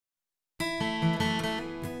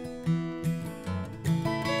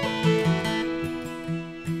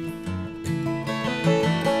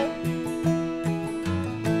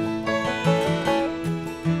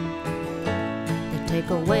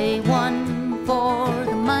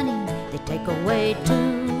away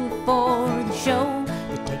 2 for the show.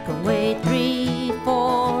 They take away 3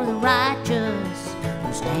 for the righteous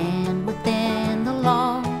who stand within the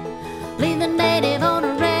law. Leave the native on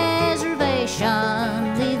a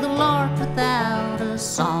reservation, leave the Lord without a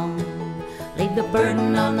song. Leave the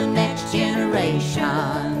burden on the next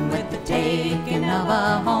generation with the taking of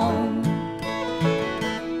a home.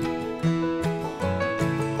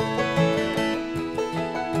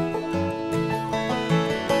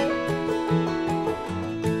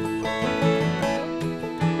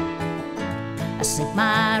 I sink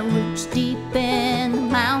my roots deep in the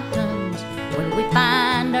mountains where we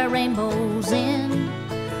find our rainbows in,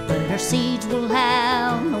 but our seeds will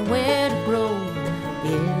have nowhere to grow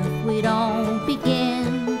if we don't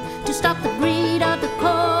begin to stop the greed of the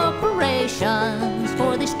corporations,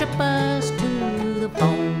 for they strip us to the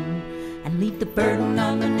bone and leave the burden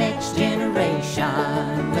on the next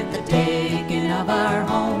generation with the taking of our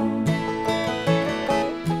home.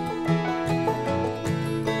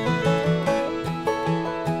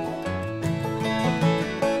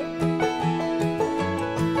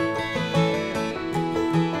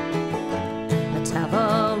 Have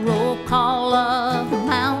a roll call of the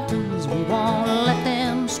mountains, we won't let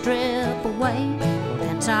them strip away. We'll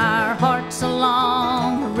dance our hearts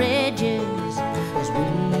along the ridges as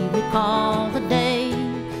we recall the day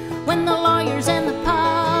when the lawyers and the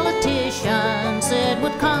politicians said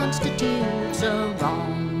what constitutes a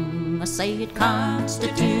wrong. I say it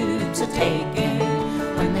constitutes a taking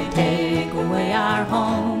when they take away our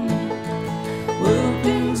home.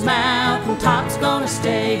 Wilton's mountaintop's gonna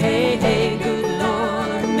stay, hey, hey, good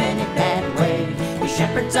Lord, meant it that way. We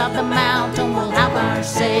shepherds of the mountain will have our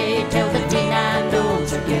say till the D9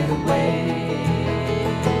 doors get away.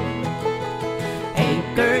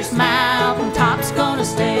 Acres mountaintop's gonna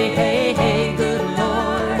stay, hey, hey, good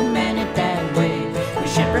Lord, meant it that way. We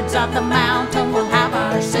shepherds of the mountain will have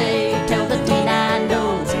our say till the D9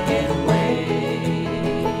 doors get away.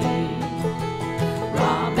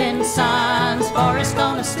 Robinson's forest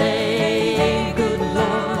gonna stay, good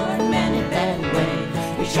Lord, meant it that way.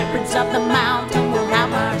 We shepherds of the mountain will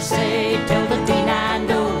have our say till the D9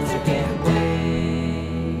 doors